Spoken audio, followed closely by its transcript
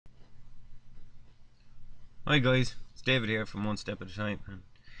Hi guys, it's David here from One Step at a Time, and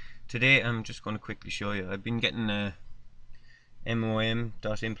today I'm just going to quickly show you. I've been getting a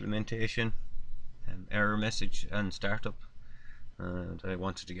MOM.Implementation error message and startup, and I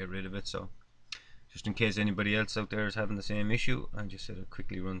wanted to get rid of it, so just in case anybody else out there is having the same issue, I just said I'd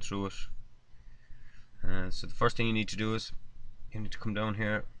quickly run through it. So the first thing you need to do is you need to come down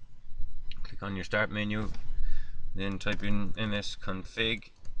here, click on your start menu, then type in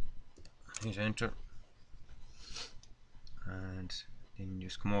msconfig, hit enter, and then you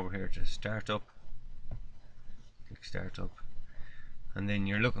just come over here to startup, click startup, and then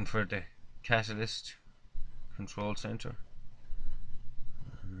you're looking for the catalyst control center.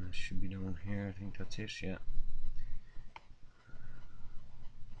 Should be down here, I think that's it, yeah.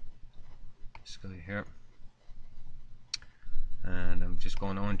 This guy here, and I'm just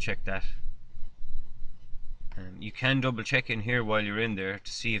going to uncheck that. You can double check in here while you're in there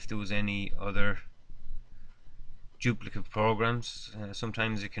to see if there was any other duplicate programs.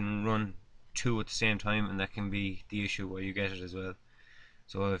 Sometimes it can run two at the same time, and that can be the issue where you get it as well.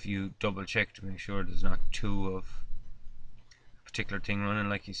 So if you double check to make sure there's not two of a particular thing running,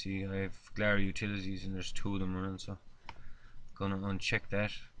 like you see I have Glara Utilities and there's two of them running, so I'm going to uncheck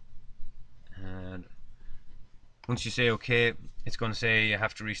that, and once you say OK, it's going to say you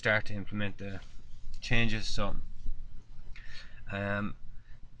have to restart to implement the changes. So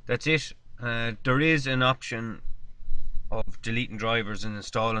that's it. There is an option of deleting drivers and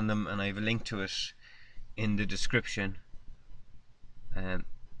installing them, and I have a link to it in the description.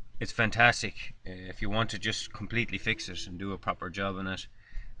 It's fantastic if you want to just completely fix it and do a proper job on it.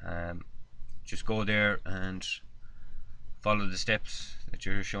 Just go there and follow the steps that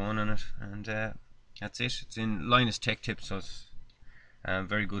you're showing on it, and that's it. It's in Linus Tech Tips, so it's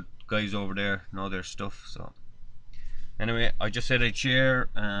very good guys over there, know their stuff. So anyway, I just said I'd share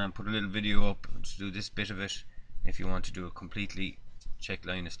and put a little video up to do this bit of it. If you want to do it completely, check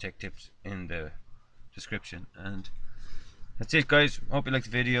Linus Tech Tips in the description. And that's it guys, hope you liked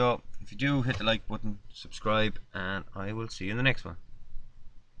the video. If you do, hit the like button, subscribe, and I will see you in the next one.